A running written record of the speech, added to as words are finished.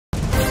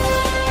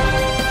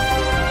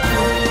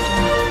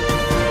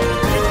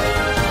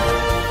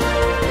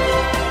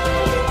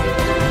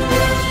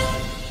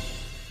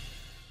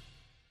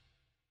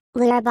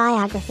Lira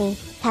Biography,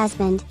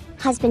 Husband,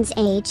 Husband's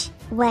age,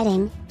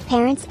 wedding,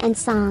 parents and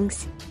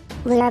songs.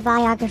 Lira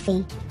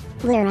Biography.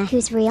 Lira,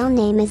 whose real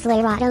name is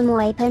Lerato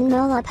Moipone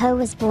Molapo,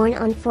 was born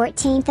on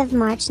 14th of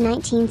March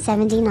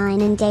 1979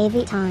 in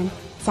Daveyton,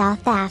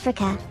 South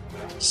Africa.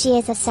 She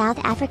is a South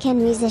African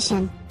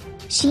musician.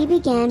 She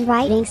began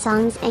writing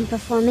songs and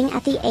performing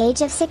at the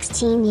age of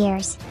 16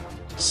 years.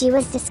 She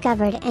was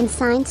discovered and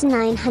signed to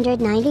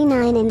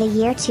 999 in the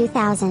year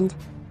 2000.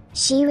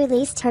 She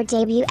released her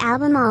debut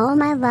album All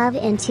My Love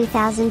in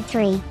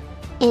 2003.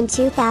 In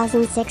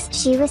 2006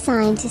 she was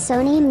signed to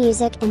Sony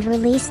Music and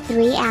released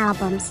 3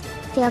 albums,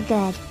 Feel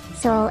Good,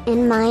 Soul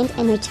and Mind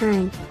and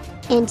Return.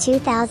 In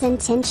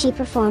 2010 she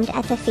performed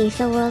at the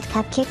FIFA World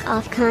Cup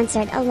kick-off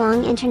concert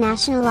along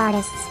international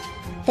artists.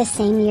 The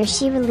same year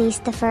she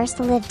released the first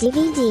live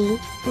DVD,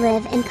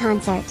 Live in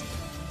Concert.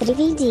 The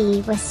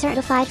DVD was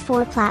certified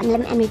for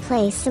platinum and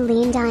replaced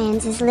Celine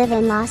Dions' Live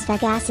in Las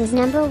Vegas'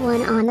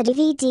 #1 on the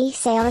DVD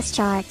sales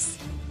charts.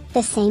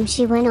 The same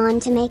she went on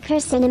to make her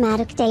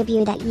cinematic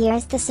debut that year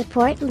as the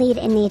support lead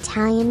in the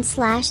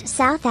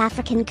Italian/South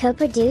African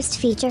co-produced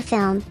feature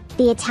film,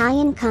 The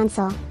Italian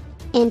Consul.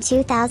 In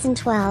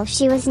 2012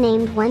 she was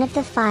named one of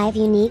the 5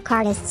 unique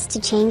artists to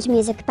change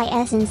music by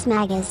Essence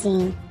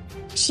magazine.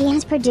 She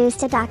has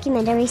produced a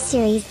documentary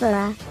series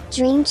Lira,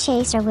 Dream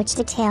Chaser, which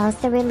details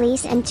the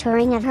release and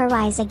touring of her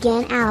Rise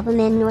Again album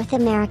in North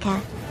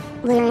America.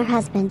 Lira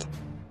husband.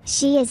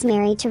 She is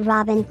married to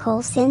Robin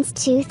Cole since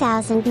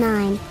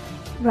 2009.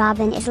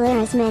 Robin is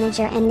Lira's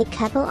manager and the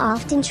couple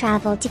often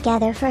travel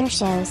together for her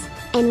shows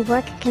and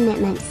work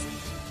commitments.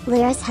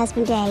 Lira's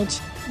husband age,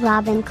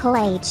 Robin Cole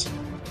age.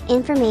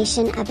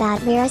 Information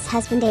about Lira's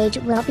husband age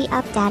will be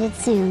updated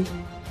soon.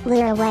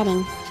 Lira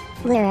wedding.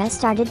 Lira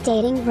started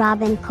dating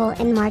Robin Cole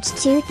in March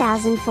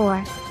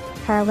 2004.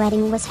 Her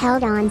wedding was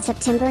held on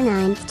September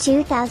 9,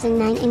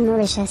 2009 in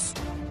Mauritius.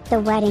 The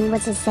wedding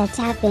was said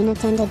to have been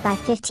attended by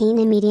 15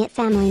 immediate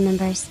family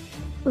members.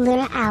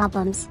 Lira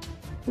albums.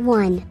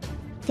 1.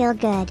 Feel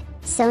Good,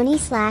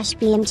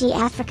 Sony/BMG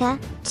Africa,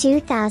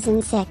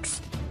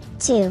 2006.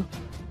 2.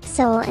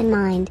 Soul and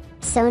Mind,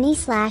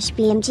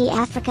 Sony/BMG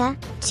Africa,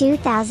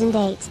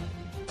 2008.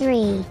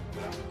 3.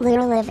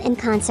 Lira Live in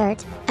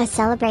Concert, A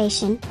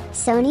Celebration,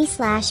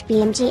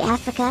 Sony/BMG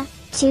Africa,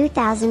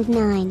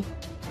 2009.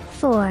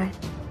 4.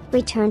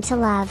 Return to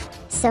Love,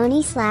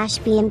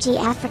 Sony/BMG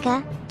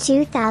Africa,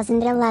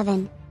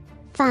 2011.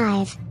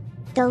 5.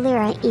 The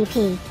Lira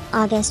EP,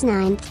 August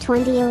 9,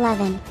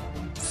 2011.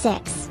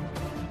 6.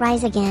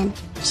 Rise Again,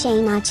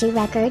 Shainachi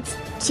Records,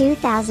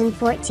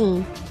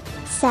 2014.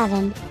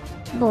 7.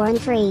 Born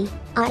Free,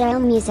 Auto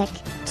Music,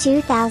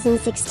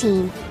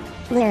 2016.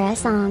 Lira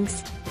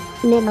Songs.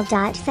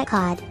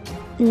 Middle.Fakad.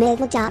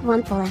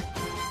 Middle.Wampala.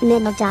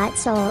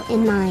 Middle.Soul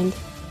in Mind.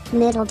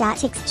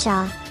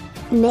 Middle.Ixshaw.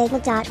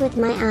 Middle.With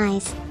My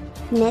Eyes.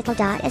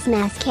 Middle.As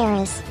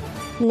Mascaras.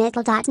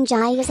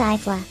 Middle.Njayas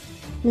Ifla.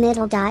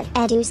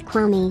 Middle.Edus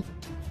Kwame.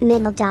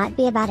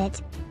 Middle.Be About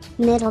It.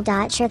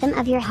 Middle.Rhythm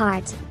of Your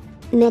Heart.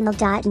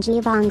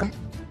 Middle.Njibanga.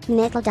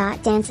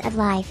 Middle.Dance of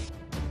Life.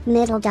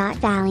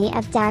 Middle.Valley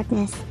of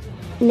Darkness.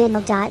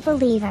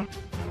 Middle.Believer.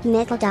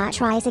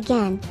 Middle.Rise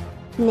Again.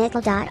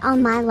 Middle.All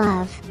My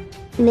Love.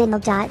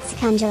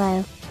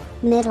 Middle.Skundalo.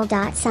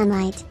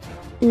 Middle.Sunlight.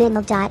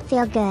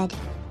 Middle.Feel Good.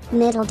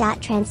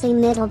 Middle.Translate.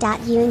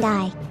 Middle.You and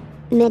I.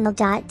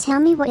 Middle.Tell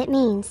Me What It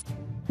Means.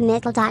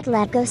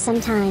 Middle.Let Go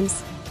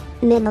Sometimes.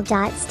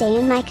 Middle.Stay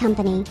in My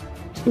Company.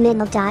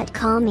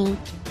 Middle.Call Me.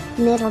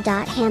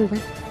 Middle.Hammer.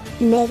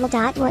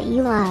 Middle.What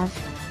You Love.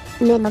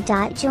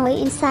 Middle.Joy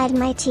Inside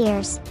My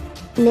Tears.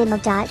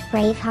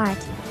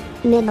 Middle.Braveheart.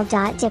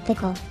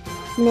 Middle.Typical.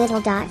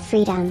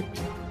 Middle.Freedom.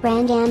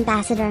 Brand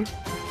Ambassador.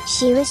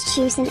 She was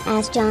chosen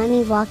as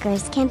Johnny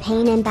Walker's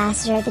campaign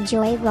ambassador, the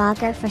Joy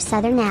Rocker for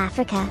Southern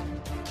Africa.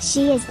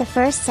 She is the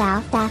first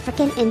South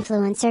African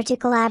influencer to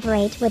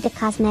collaborate with the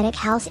cosmetic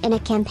house in a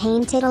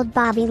campaign titled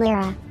Bobby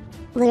Lira.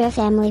 Lira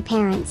family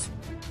parents.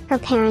 Her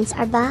parents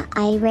are Ba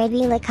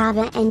Irabi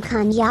Lakaba and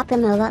Kanyapa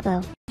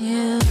Molapo.